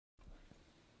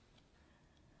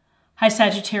Hi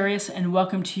Sagittarius, and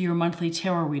welcome to your monthly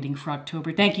tarot reading for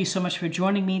October. Thank you so much for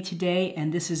joining me today,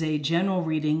 and this is a general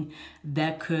reading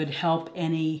that could help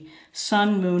any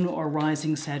sun, moon, or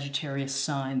rising Sagittarius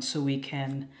sign, so we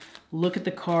can look at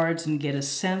the cards and get a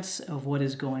sense of what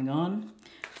is going on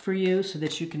for you so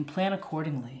that you can plan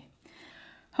accordingly.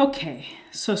 Okay,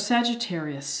 so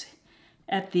Sagittarius,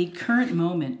 at the current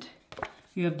moment,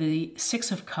 you have the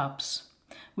Six of Cups,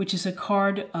 which is a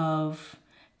card of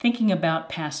thinking about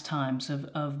past times,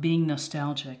 of being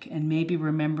nostalgic and maybe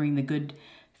remembering the good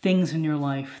things in your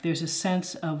life. There's a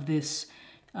sense of this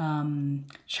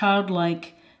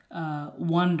childlike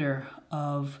wonder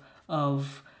of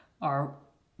our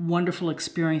wonderful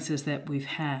experiences that we've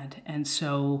had. And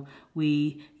so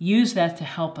we use that to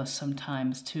help us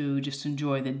sometimes to just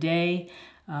enjoy the day,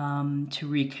 to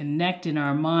reconnect in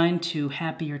our mind to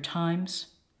happier times.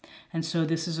 And so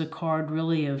this is a card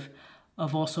really of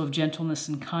also of gentleness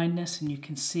and kindness, and you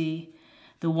can see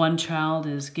the one child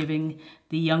is giving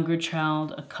the younger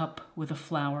child a cup with a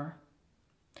flower.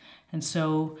 And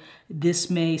so this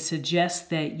may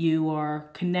suggest that you are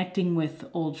connecting with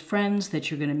old friends, that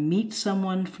you're going to meet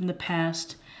someone from the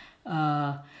past,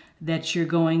 that you're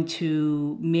going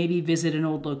to maybe visit an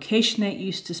old location that you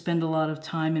used to spend a lot of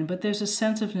time in, but there's a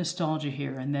sense of nostalgia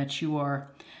here, and that you are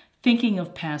thinking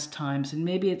of past times, and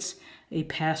maybe it's a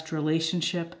past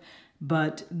relationship.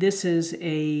 But this is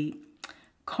a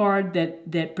card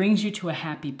that brings you to a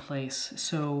happy place.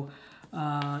 So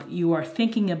you are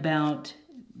thinking about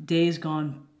days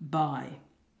gone by.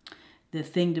 The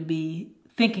thing to be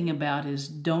thinking about is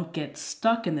don't get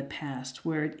stuck in the past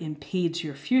where it impedes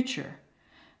your future,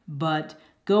 but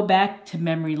go back to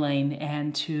memory lane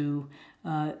and to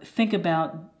think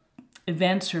about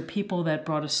events or people that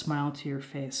brought a smile to your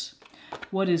face.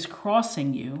 What is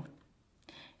crossing you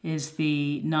is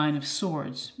the Nine of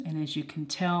Swords. And as you can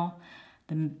tell,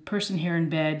 the person here in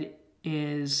bed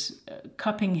is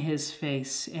cupping his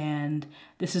face. And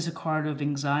this is a card of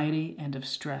anxiety and of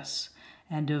stress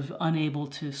and of unable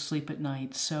to sleep at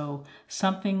night. So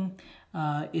something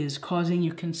is causing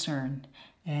you concern,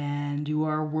 and you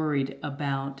are worried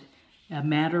about a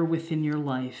matter within your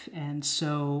life. And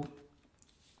so,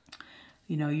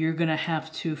 you know, you're going to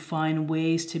have to find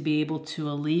ways to be able to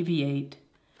alleviate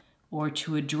or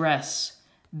to address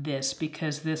this,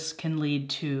 because this can lead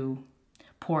to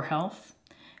poor health,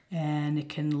 and it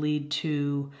can lead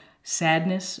to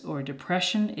sadness or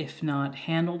depression if not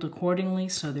handled accordingly.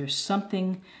 So there's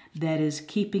something that is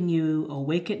keeping you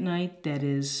awake at night that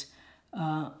is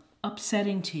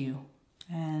upsetting to you.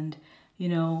 And, you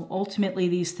know, ultimately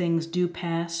these things do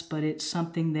pass, but it's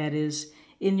something that is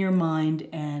in your mind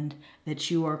and that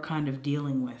you are kind of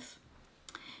dealing with.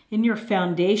 In your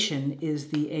foundation is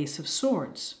the Ace of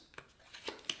Swords.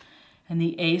 And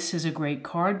the Ace is a great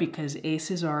card because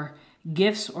aces are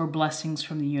gifts or blessings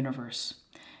from the universe.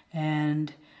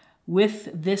 And with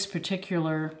this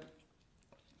particular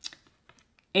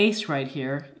ace right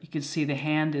here, you can see the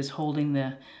hand is holding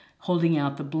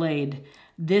out the blade.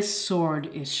 This sword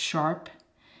is sharp.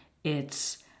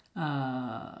 It's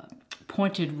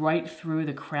pointed right through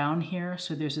the crown here.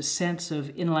 So there's a sense of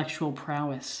intellectual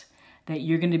prowess, that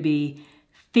you're going to be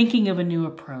thinking of a new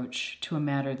approach to a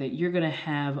matter, that you're going to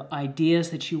have ideas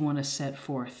that you want to set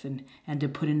forth and to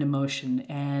put into motion.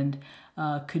 And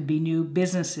could be new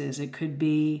businesses. It could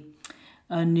be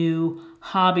a new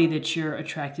hobby that you're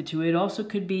attracted to. It also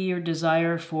could be your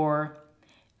desire for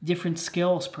different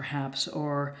skills, perhaps,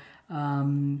 or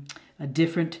a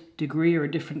different degree or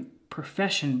a different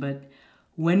profession. But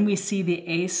when we see the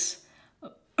Ace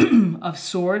of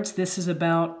Swords, this is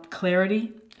about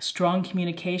clarity, strong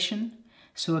communication.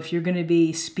 So if you're going to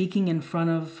be speaking in front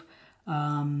of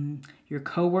your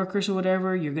coworkers or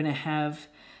whatever, you're going to have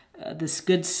this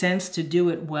good sense to do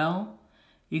it well.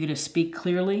 You're going to speak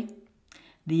clearly.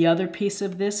 The other piece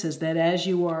of this is that as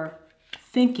you are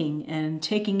thinking and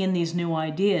taking in these new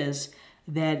ideas,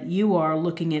 that you are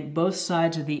looking at both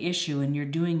sides of the issue and you're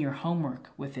doing your homework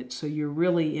with it. So you're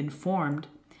really informed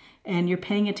and you're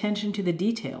paying attention to the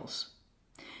details.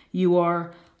 You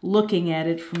are looking at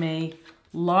it from a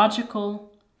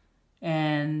logical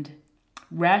and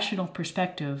rational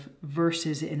perspective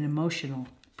versus an emotional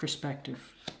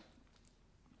perspective.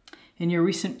 In your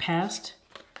recent past,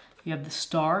 you have the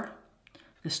Star.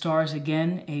 The Star is,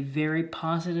 again, a very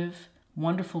positive,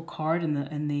 wonderful card.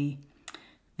 And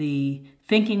the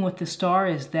thinking with the Star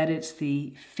is that it's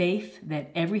the faith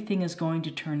that everything is going to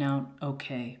turn out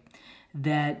okay,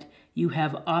 that you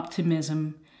have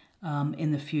optimism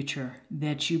in the future,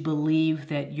 that you believe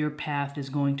that your path is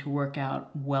going to work out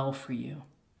well for you.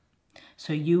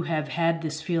 So you have had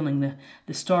this feeling.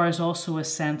 The Star is also a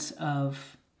sense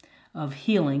of of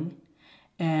healing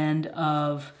and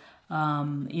of,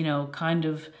 kind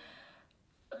of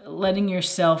letting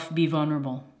yourself be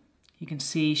vulnerable. You can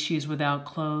see she's without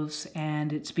clothes,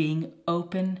 and it's being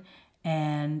open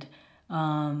and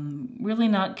really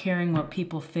not caring what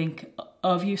people think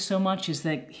of you so much, is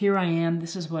that here I am,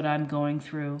 this is what I'm going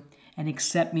through, and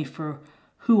accept me for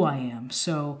who I am.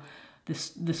 So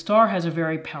the star has a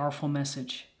very powerful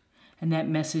message, and that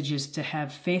message is to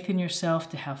have faith in yourself,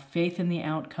 to have faith in the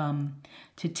outcome,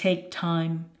 to take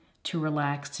time to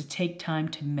relax, to take time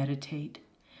to meditate,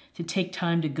 to take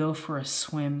time to go for a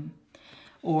swim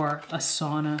or a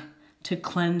sauna, to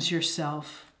cleanse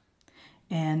yourself,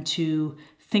 and to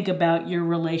think about your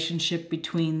relationship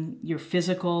between your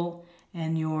physical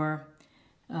and your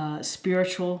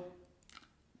spiritual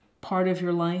part of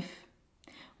your life.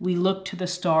 We look to the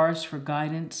stars for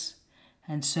guidance,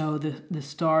 and so the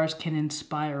stars can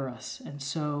inspire us. And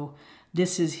so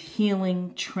this is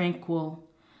healing, tranquil,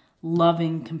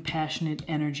 loving, compassionate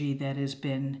energy that has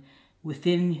been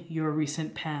within your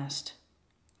recent past.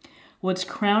 What's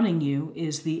crowning you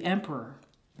is the Emperor.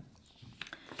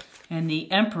 And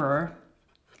the Emperor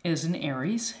is an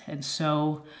Aries, and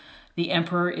so the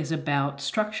Emperor is about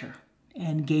structure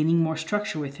and gaining more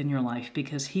structure within your life,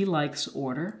 because he likes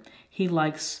order. He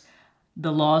likes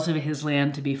the laws of his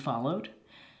land to be followed.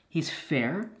 He's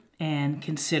fair and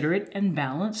considerate and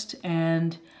balanced,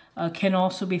 and can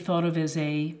also be thought of as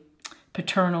a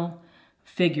paternal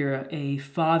figure, a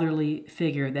fatherly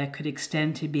figure that could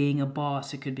extend to being a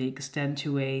boss. It could extend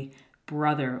to a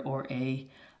brother or a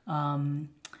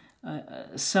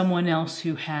someone else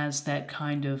who has that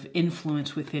kind of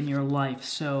influence within your life.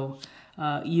 So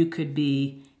you could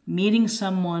be meeting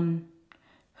someone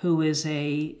who is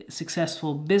a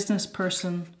successful business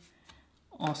person.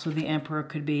 Also, the Emperor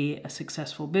could be a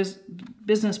successful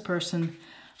business person,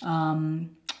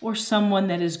 or someone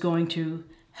that is going to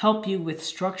help you with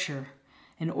structure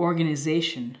and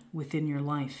organization within your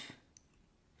life.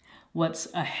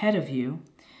 What's ahead of you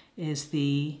is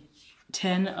the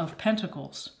Ten of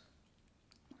Pentacles.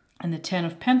 And the Ten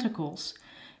of Pentacles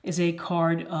is a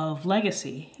card of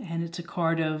legacy, and it's a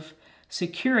card of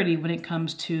security when it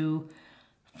comes to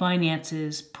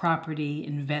finances, property,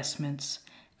 investments.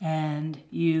 And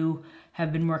you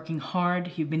have been working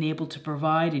hard, you've been able to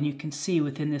provide, and you can see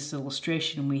within this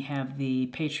illustration we have the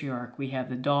patriarch, we have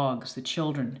the dogs, the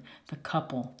children, the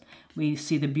couple. We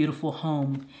see the beautiful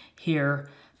home here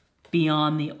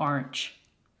beyond the arch.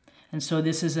 And so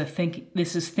this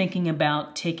is thinking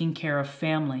about taking care of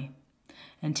family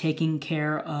and taking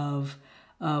care of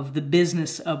the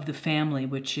business of the family,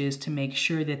 which is to make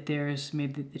sure that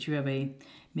that you have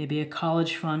maybe a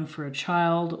college fund for a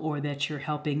child, or that you're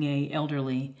helping a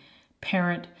elderly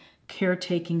parent,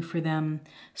 caretaking for them.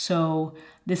 So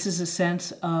this is a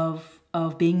sense of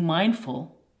being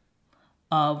mindful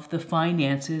of the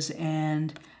finances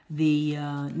and the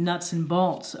nuts and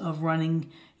bolts of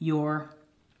running your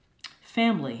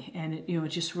family, and it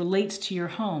just relates to your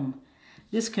home.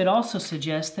 This could also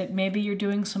suggest that maybe you're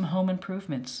doing some home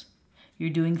improvements. You're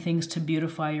doing things to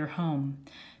beautify your home,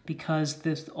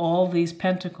 because all these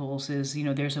pentacles is,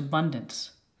 there's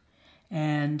abundance,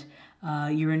 and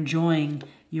you're enjoying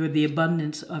the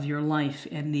abundance of your life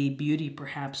and the beauty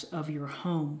perhaps of your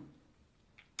home.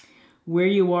 Where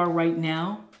you are right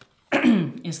now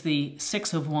is the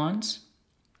Six of Wands,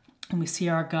 and we see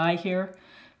our guy here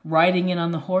riding in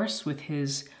on the horse with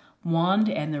his wand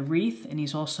and the wreath, and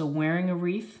he's also wearing a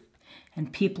wreath,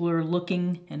 and people are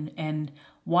looking and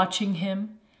watching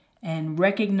him and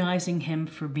recognizing him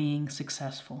for being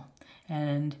successful.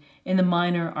 And in the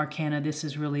minor arcana, this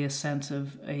is really a sense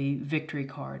of a victory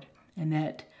card, and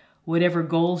that whatever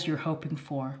goals you're hoping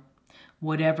for,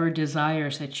 whatever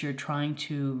desires that you're trying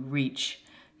to reach,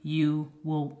 you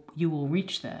will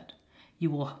reach that.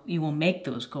 You will make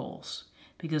those goals,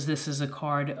 because this is a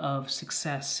card of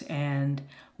success. And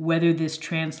whether this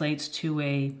translates to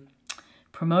a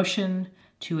promotion,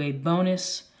 to a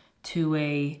bonus, to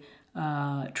a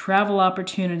travel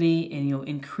opportunity, and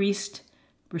increased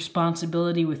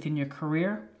responsibility within your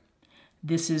career,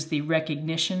 this is the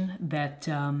recognition that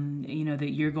that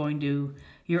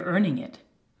you're earning it.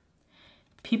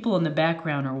 People in the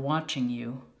background are watching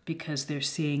you because they're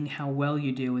seeing how well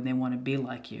you do and they want to be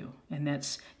like you,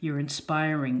 and you're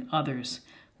inspiring others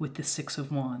with the Six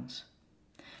of Wands.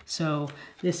 So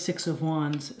this Six of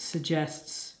Wands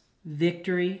suggests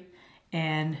victory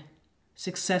and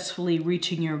successfully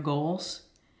reaching your goals,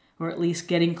 or at least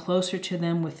getting closer to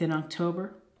them within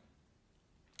October.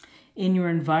 In your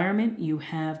environment, you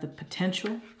have the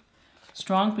potential,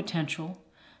 strong potential,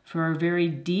 for a very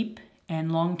deep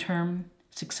and long-term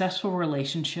successful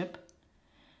relationship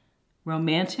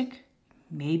romantic,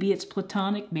 maybe it's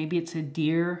platonic, maybe it's a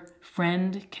dear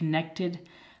friend, connected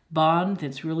bond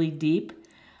that's really deep.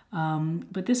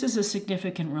 But this is a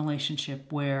significant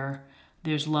relationship where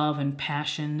there's love and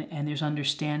passion and there's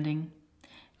understanding.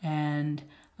 And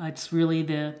it's really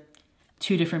the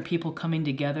two different people coming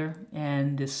together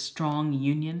and this strong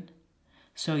union.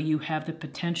 So you have the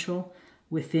potential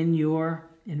within your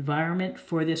environment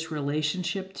for this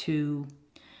relationship to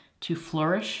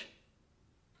flourish.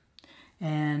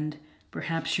 And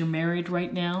perhaps you're married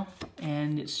right now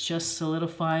and it's just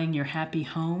solidifying your happy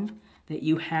home, that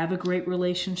you have a great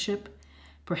relationship.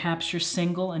 Perhaps you're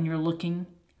single and you're looking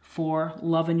for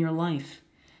love in your life.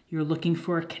 You're looking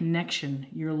for a connection.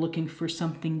 You're looking for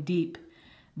something deep.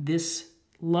 This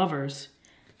Lovers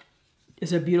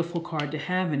is a beautiful card to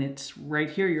have, and it's right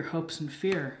here, your hopes and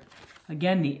fear.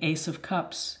 Again, the Ace of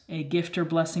Cups, a gift or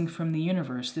blessing from the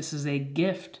universe. This is a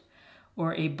gift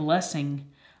or a blessing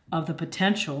of the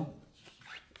potential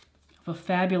of a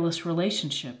fabulous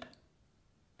relationship,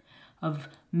 of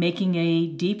making a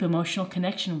deep emotional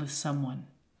connection with someone.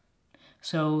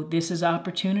 So this is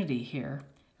opportunity here.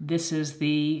 This is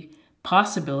the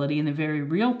possibility, and the very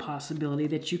real possibility,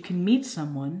 that you can meet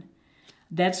someone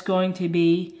that's going to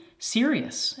be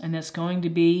serious and that's going to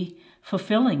be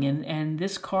fulfilling. And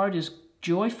this card is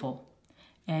joyful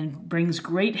and brings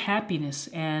great happiness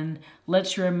and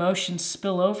lets your emotions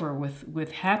spill over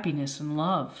with happiness and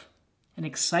love and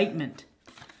excitement.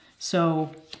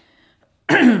 So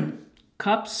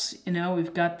Cups,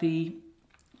 we've got the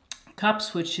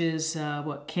Cups, which is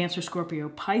Cancer, Scorpio,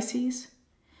 Pisces.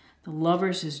 The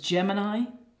Lovers is Gemini.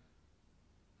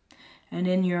 And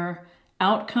in your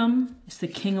outcome is the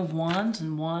King of Wands,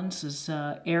 and Wands is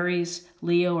Aries,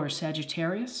 Leo, or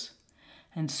Sagittarius.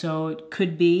 And so it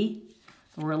could be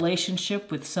a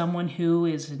relationship with someone who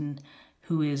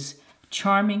is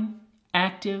charming,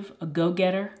 active, a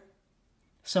go-getter,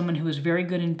 someone who is very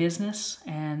good in business,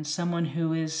 and someone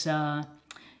who is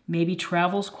maybe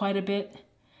travels quite a bit,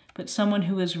 but someone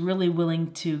who is really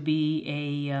willing to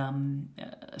be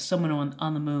someone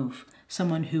on the move,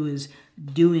 someone who is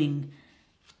doing,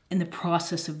 in the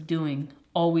process of doing,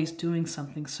 always doing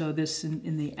something. So this,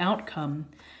 in the outcome,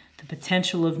 the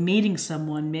potential of meeting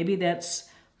someone, maybe that's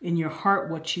in your heart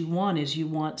what you want, is you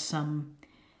want some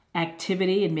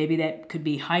activity, and maybe that could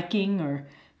be hiking or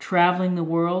traveling the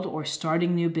world or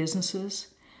starting new businesses.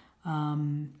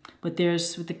 But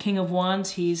there's, with the King of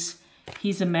Wands, he's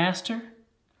a master.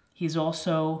 He's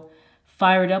also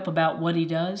fired up about what he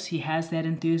does. He has that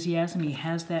enthusiasm. He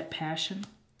has that passion.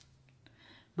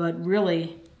 But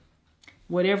really,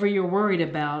 whatever you're worried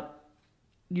about,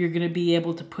 you're going to be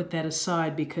able to put that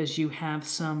aside because you have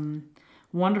some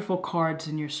wonderful cards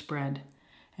in your spread.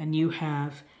 And you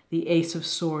have the Ace of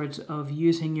Swords, of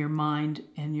using your mind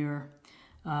and your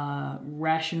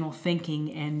rational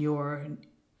thinking and your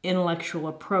intellectual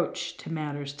approach to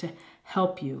matters to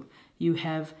help you. You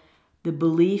have the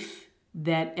belief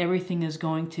that everything is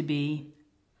going to be,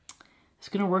 it's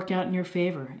going to work out in your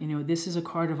favor. This is a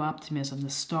card of optimism. The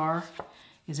Star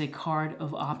is a card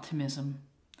of optimism.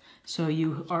 So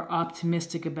you are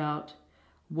optimistic about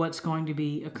what's going to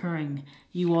be occurring.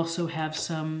 You also have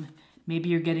maybe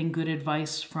you're getting good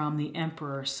advice from the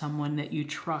Emperor, someone that you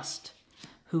trust,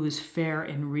 who is fair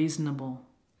and reasonable.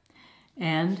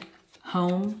 And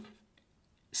home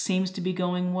seems to be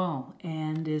going well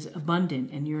and is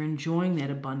abundant, and you're enjoying that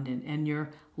abundance, and you're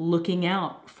looking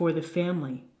out for the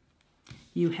family.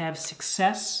 You have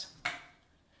success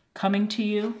coming to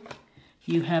you.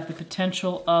 You have the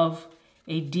potential of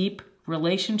a deep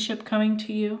relationship coming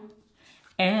to you,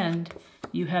 and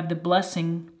you have the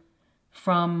blessing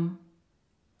from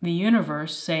the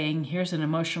universe saying, here's an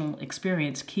emotional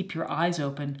experience, keep your eyes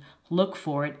open, look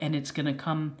for it, and it's going to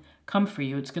come for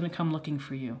you. It's going to come looking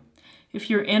for you. If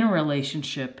you're in a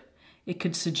relationship, it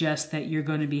could suggest that you're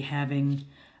going to be having,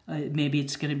 maybe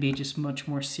it's going to be just much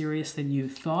more serious than you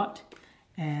thought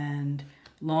and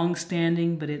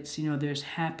long-standing, but it's, there's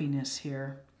happiness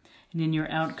here. And in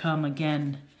your outcome,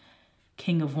 again,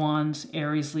 King of Wands,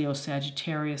 Aries, Leo,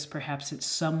 Sagittarius, perhaps it's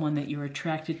someone that you're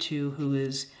attracted to who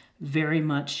is very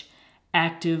much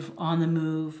active, on the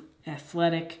move,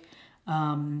 athletic,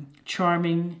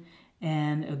 charming,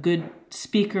 and a good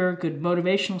speaker, good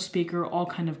motivational speaker, all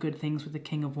kind of good things with the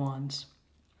King of Wands.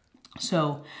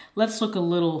 So let's look a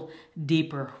little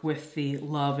deeper with the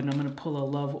love, and I'm going to pull a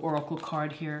love oracle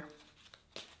card here.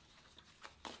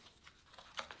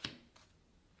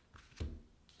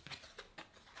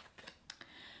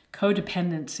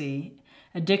 Codependency.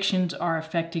 Addictions are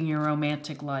affecting your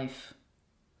romantic life.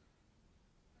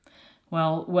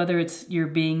 Well, whether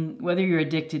you're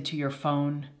addicted to your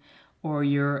phone, or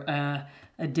you're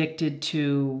addicted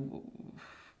to,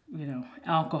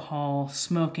 alcohol,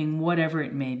 smoking, whatever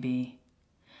it may be.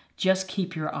 Just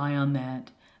keep your eye on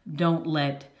that. Don't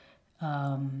let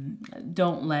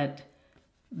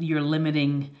your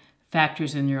limiting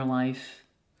factors in your life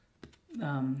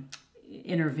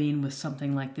intervene with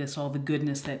something like this. All the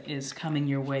goodness that is coming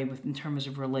your way in terms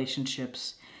of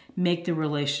relationships. Make the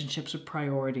relationships a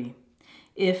priority.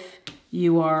 If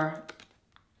you are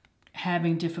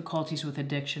having difficulties with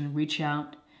addiction, reach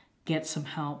out, get some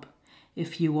help.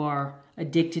 If you are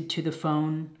addicted to the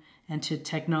phone and to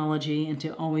technology and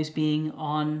to always being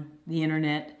on the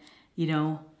internet,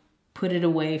 put it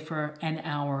away for an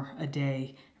hour a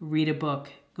day. Read a book,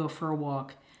 go for a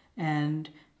walk, and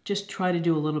just try to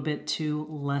do a little bit to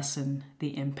lessen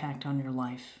the impact on your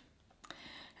life.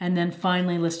 And then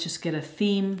finally, let's just get a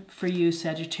theme for you,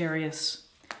 Sagittarius,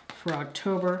 for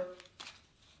October.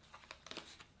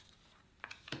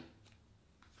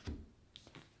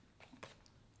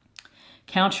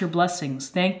 Count your blessings.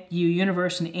 Thank you,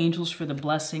 universe and angels, for the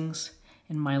blessings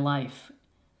in my life.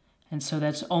 And so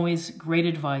that's always great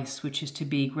advice, which is to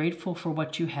be grateful for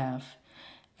what you have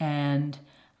and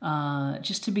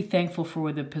just to be thankful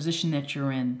for the position that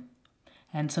you're in.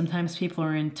 And sometimes people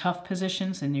are in tough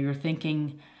positions and you're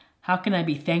thinking, how can I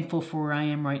be thankful for where I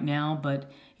am right now? But,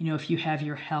 if you have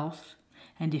your health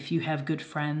and if you have good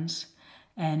friends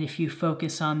and if you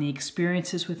focus on the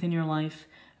experiences within your life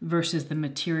versus the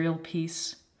material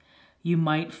piece, you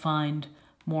might find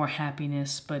more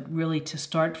happiness. But really, to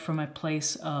start from a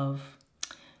place of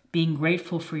being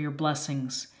grateful for your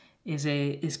blessings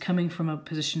is coming from a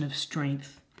position of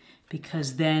strength,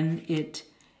 because then it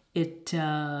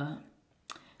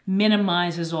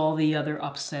minimizes all the other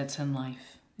upsets in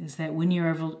life. Is that when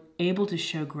you're able to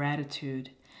show gratitude,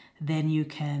 then you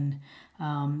can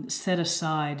set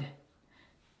aside,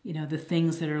 the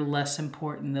things that are less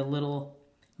important, the little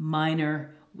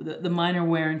minor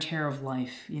wear and tear of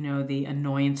life, the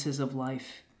annoyances of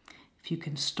life. If you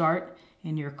can start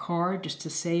in your car, just to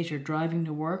say as you're driving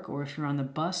to work, or if you're on the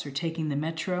bus or taking the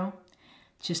metro,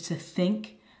 just to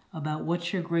think about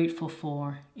what you're grateful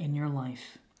for in your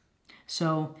life.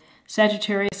 So,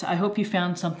 Sagittarius, I hope you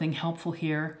found something helpful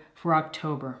here for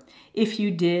October. If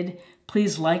you did,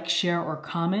 please like, share, or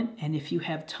comment. And if you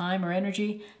have time or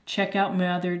energy, check out my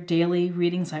other daily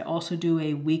readings. I also do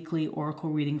a weekly oracle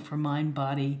reading for mind,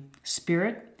 body,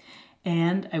 spirit.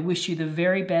 And I wish you the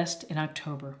very best in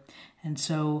October. And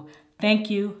so, thank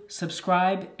you,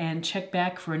 subscribe, and check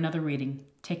back for another reading.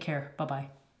 Take care.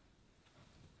 Bye-bye.